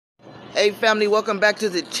Hey family, welcome back to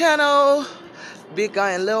the channel. Big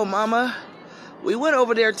Guy and Lil Mama. We went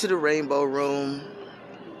over there to the Rainbow Room.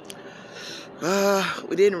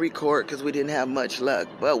 We didn't record because we didn't have much luck,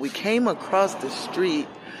 but we came across the street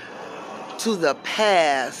to the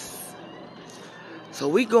pass. So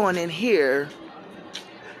we going in here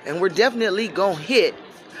and we're definitely gonna hit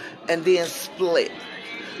and then split.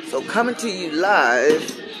 So coming to you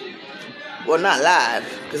live, well not live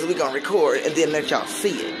because we gonna record and then let y'all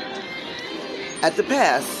see it. At the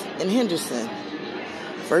pass in Henderson.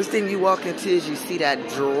 First thing you walk into is you see that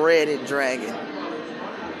dreaded dragon.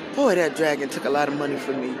 Boy, that dragon took a lot of money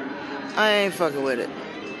from me. I ain't fucking with it.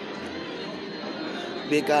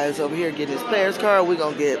 Big Guy is over here getting his player's card. We're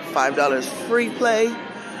gonna get $5 free play.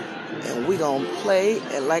 And we gonna play.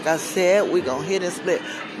 And like I said, we gonna hit and split.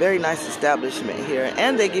 Very nice establishment here.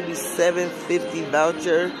 And they give you $7.50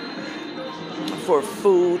 voucher for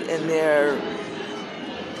food in their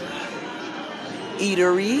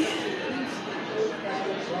eatery.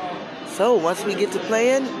 So once we get to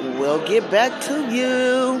playing, we'll get back to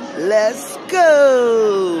you. Let's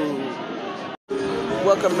go.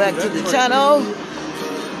 Welcome back to the channel.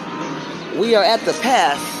 We are at the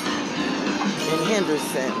pass in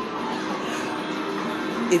Henderson.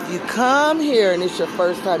 If you come here and it's your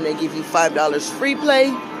first time, they give you $5 free play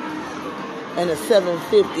and a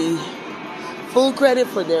 $7.50 full credit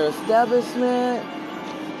for their establishment.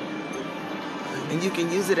 And you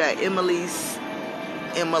can use it at Emilia's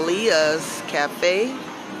Cafe.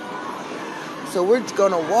 So we're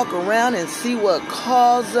gonna walk around and see what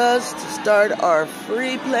calls us to start our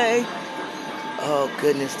free play. Oh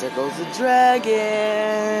goodness, there goes the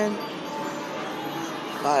dragon.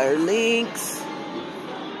 Fire links.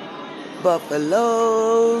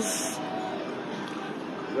 Buffaloes.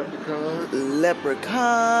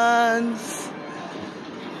 Leprechauns.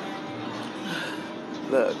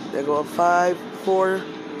 Look, there go a 5-4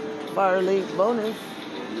 fire link bonus.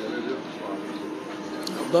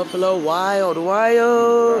 Buffalo Wild.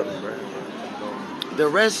 The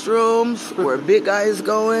restrooms where Big Guy is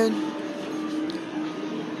going.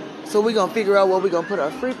 So we're gonna figure out what we're gonna put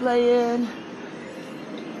our free play in.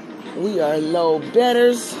 We are low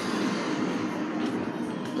betters.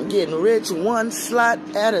 We're getting rich one slot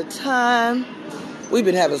at a time. We've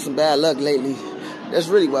been having some bad luck lately. That's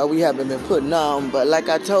really why we haven't been putting on. But like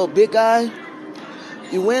I told Big Guy,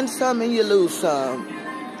 you win some and you lose some.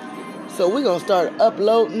 So we're going to start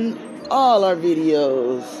uploading all our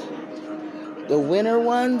videos. The winner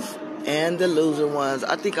ones and the loser ones.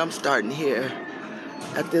 I think I'm starting here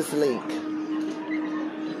at this link.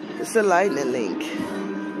 It's a lightning link.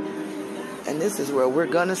 And this is where we're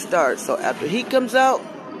going to start. So after he comes out,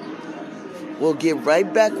 we'll get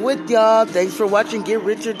right back with y'all. Thanks for watching Get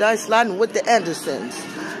Rich or Die Sliding with the Andersons.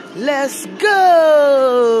 Let's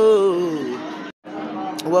go!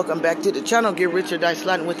 Welcome back to the channel, Get Rich or Die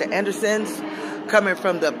Sliding with the Andersons. Coming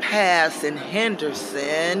from the pass in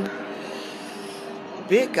Henderson.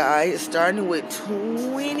 Big Guy is starting with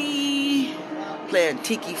 20. Playing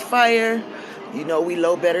Tiki Fire. You know we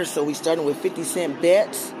low better, so we starting with 50-cent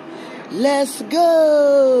bets. Let's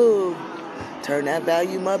go! Turn that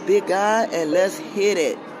volume up, Big Guy, and let's hit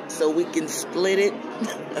it so we can split it.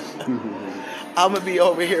 I'm going to be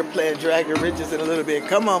over here playing Dragon Riches in a little bit.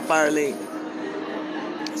 Come on, Firelink.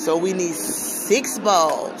 So we need 6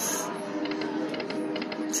 balls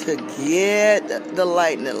to get the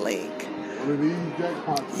lightning link.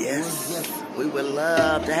 Yes, we would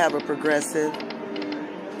love to have a progressive.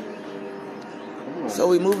 So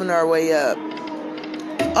we moving our way up.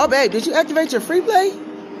 Oh, babe, did you activate your free play?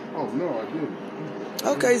 Oh, no, I didn't.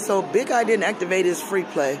 Okay, so Big Guy didn't activate his free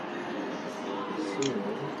play.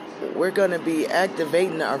 We're going to be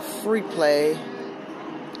activating our free play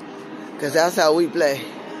because that's how we play.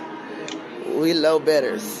 We low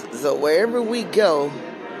betters. So wherever we go,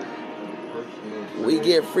 we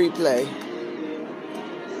get free play.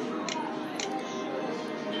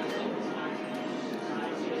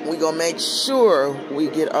 We going to make sure we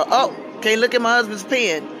get our... Oh, can't look at my husband's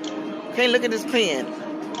pen. Can't look at his pen.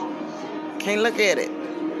 Can't look at it.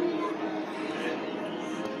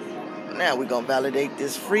 Now we're going to validate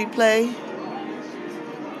this free play.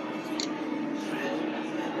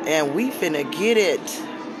 And we finna get it.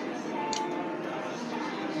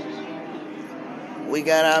 We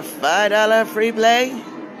got our $5 free play.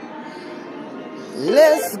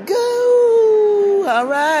 Let's go. All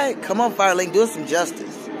right. Come on, Firelink. Do us some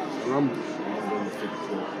justice. Come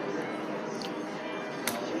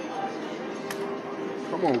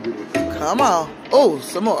on, get it. Come on. Oh,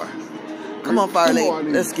 some more. Come on,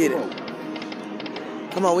 Firelink. Let's get it.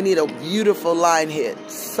 Come on, we need a beautiful line hit.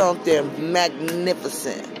 Something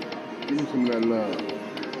magnificent. Give me some of that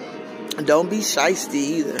love. Don't be shysty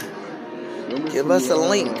either. Give us a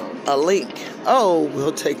link. A link. Oh,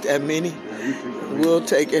 we'll take that many. We'll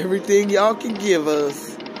take everything y'all can give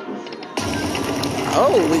us.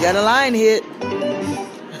 Oh, we got a line hit.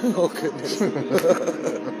 Oh, goodness.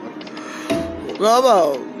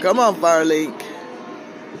 Come on, Firelink.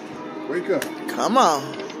 Wake up. Come on.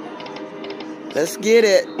 Let's get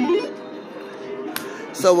it.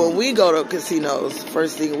 So when we go to casinos,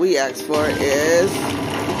 first thing we ask for is,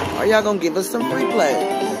 are y'all going to give us some free play?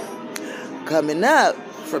 Coming up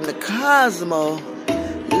from the Cosmo,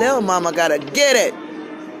 Lil Mama got to get it.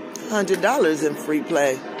 $100 in free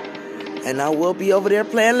play. And I will be over there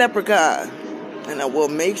playing Leprechaun. And I will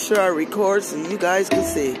make sure I record so you guys can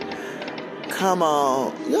see. Come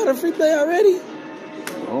on. You got a free play already?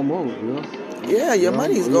 Almost, yeah. Yeah, your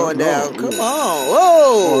money's going down. Come on. Whoa.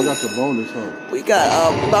 Oh, I got the bonus, huh? We got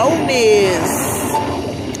a bonus.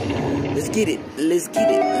 Let's get it. Let's get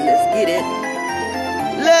it. Let's get it.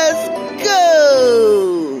 Let's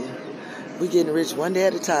go. We getting rich one day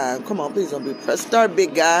at a time. Come on, please don't be press start,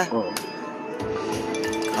 big guy. Oh.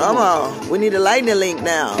 Come on. We need a lightning link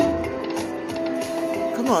now.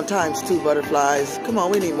 Come on, ×2 butterflies. Come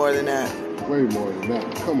on, we need more than that. Way more than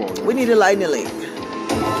that. Come on. We need a lightning link.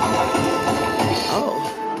 Oh.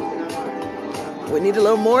 We need a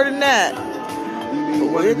little more than that.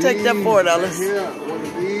 We'll take that $4. Yeah, one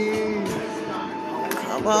of these.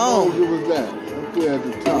 Come on. What was that? Up there at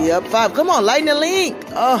the top. Yep, 5. Come on, lightning link.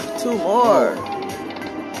 Oh, 2 more.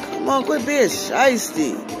 Come on, quit being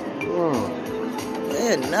shysty.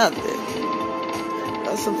 Man, nothing.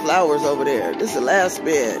 Got some flowers over there. This is the last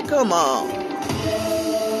spin. Come on.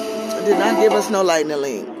 Did not give us no lightning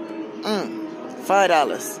link.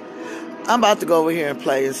 $5. I'm about to go over here and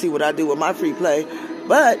play and see what I do with my free play.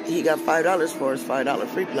 But he got $5 for his $5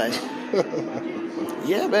 free play.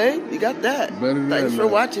 Yeah, babe. You got that. Thanks for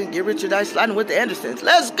watching. Get Rich or Die Sliding with the Andersons.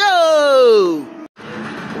 Let's go!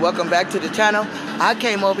 Welcome back to the channel. I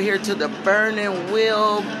came over here to the Burning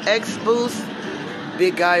Wheel X Boost.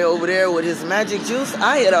 Big guy over there with his magic juice.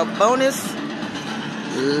 I hit a bonus.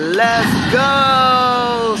 Let's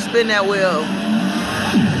go! Spin that wheel.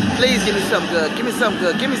 Please give me something good. Give me something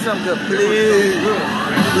good. Give me something good. Please.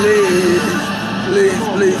 Please. Please,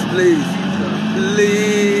 please, please.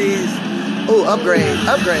 Please. Oh, upgrade.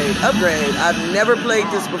 Upgrade. Upgrade. I've never played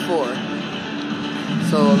this before.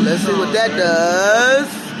 So let's see what that does.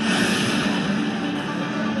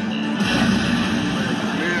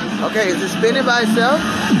 Okay, is it spinning by itself?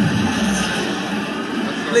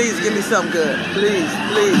 Please give me something good. Please,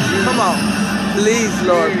 please. Come on. Please,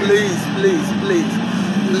 Lord. Please, please, please.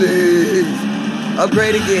 Please.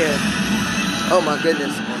 Upgrade again. Oh my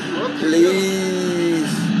goodness. Please.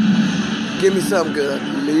 Give me something good.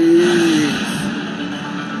 Please.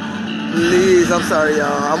 Please. I'm sorry,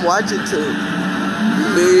 y'all. I'm watching too.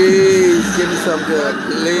 Please. Give me something good.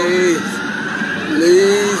 Please.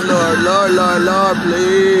 Please, Lord. Lord, Lord, Lord.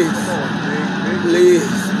 Please. Please.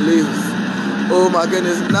 Please. Oh my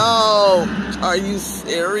goodness. No. Are you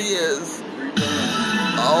serious?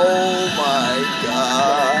 Oh my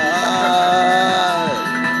God.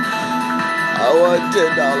 I want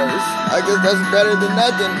 $10. I guess that's better than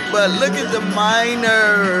nothing. But look at the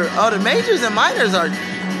minor. Oh, the majors and minors are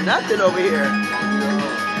nothing over here.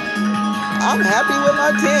 I'm happy with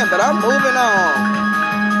my 10, but I'm moving on.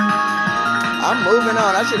 I'm moving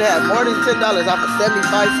on. I should have more than $10 off a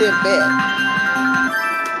 75-cent bet.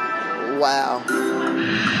 Wow.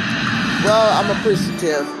 Well, I'm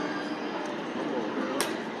appreciative.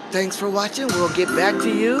 Thanks for watching. We'll get back to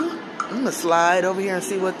you. I'm going to slide over here and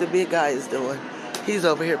see what the big guy is doing. He's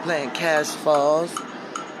over here playing Cash Falls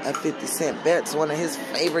at 50-cent bets, one of his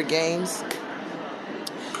favorite games.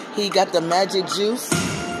 He got the magic juice.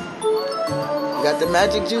 You got the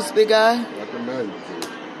magic juice, big guy? Got the magic juice.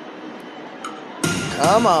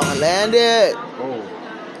 Come on, land it. Oh.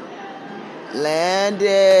 Land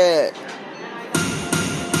it.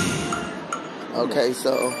 Okay,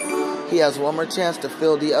 so he has one more chance to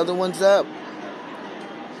fill the other ones up.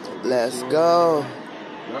 Let's go.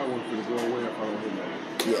 That one's gonna go away if I don't hit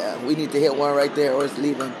that. Yeah, we need to hit one right there or it's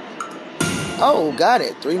leaving. Oh, got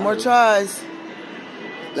it. 3 more tries.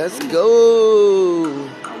 Let's go.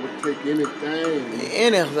 I would take anything.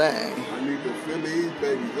 Anything. I need to fill these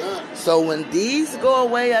babies up. So when these go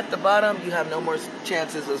away at the bottom, you have no more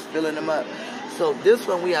chances of filling them up. So this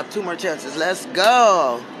one, we have 2 more chances. Let's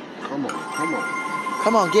go. Come on, come on.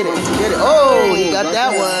 Come on, get it, get it. Oh, he got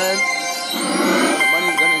that one.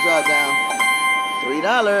 Money's gonna drop down.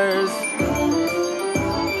 $3.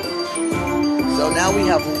 So now we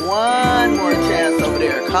have 1 more chance over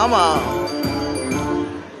there. Come on.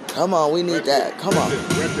 Come on, we need that. Come on.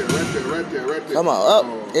 Right there. Come on.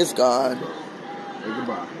 Oh, it's gone. Hey,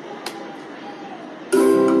 goodbye.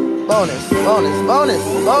 Bonus.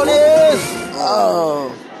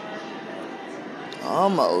 Oh.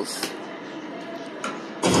 Almost.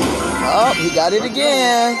 Oh, he got it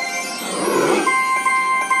again.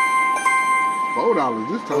 $4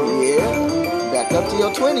 this time. Yeah. Back up to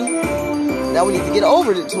your 20. Now we need to get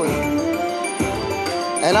over the 20.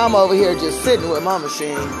 And I'm over here just sitting with my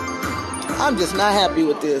machine. I'm just not happy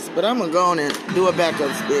with this, but I'm gonna go on and do a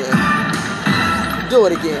backup spin. Do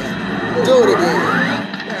it again.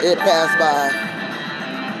 It passed by.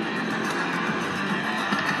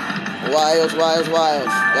 Wilds.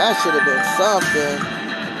 That should have been something.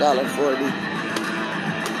 $1.40.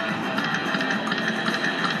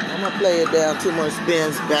 I'm gonna play it down 2 more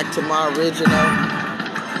spins back to my original.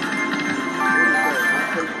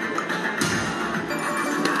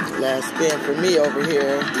 Last spin for me over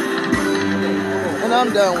here. And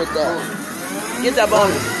I'm done with that. Get that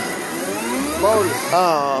bonus.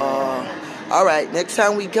 Oh. All right, next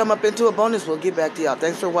time we come up into a bonus, we'll get back to y'all.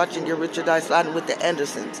 Thanks for watching Get Rich or Die Sliding with the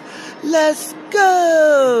Andersons. Let's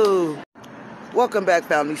go. Welcome back,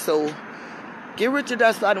 family. So, Get Rich or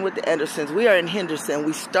Die Sliding with the Andersons. We are in Henderson.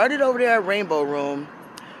 We started over there at Rainbow Room.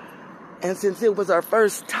 And since it was our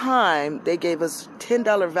first time, they gave us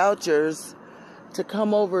 $10 vouchers to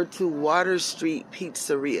come over to Water Street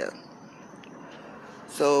Pizzeria.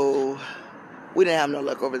 So, we didn't have no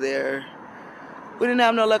luck over there.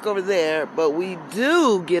 But we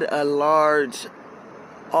do get a large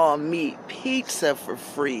all-meat pizza for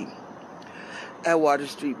free at Water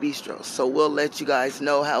Street Bistro. So we'll let you guys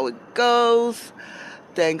know how it goes.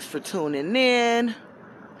 Thanks for tuning in.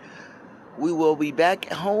 We will be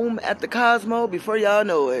back home at the Cosmo before y'all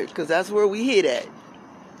know it, because that's where we hit at.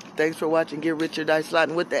 Thanks for watching Get Rich or Die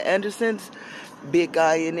Sliding with the Andersons. Big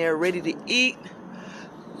guy in there ready to eat.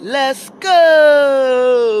 Let's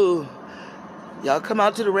go! Y'all come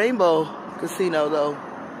out to the Rainbow Casino, though.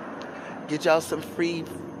 Get y'all some free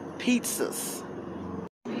pizzas.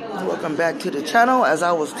 Welcome back to the channel. As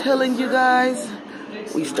I was telling you guys,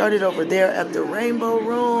 we started over there at the Rainbow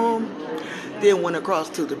Room. Then went across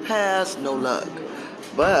to the pass. No luck.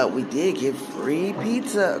 But we did get free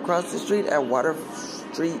pizza across the street at Water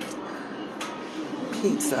Street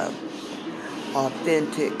Pizza.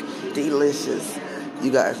 Authentic, delicious. You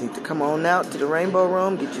guys need to come on out to the Rainbow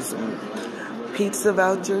Room. Get you some pizza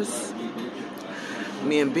vouchers.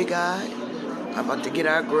 Me and Big Eye are about to get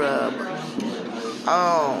our grub.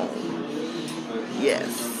 Oh, yes.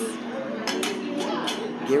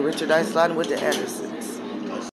 Get Rich or Die Sliding with the Andersons.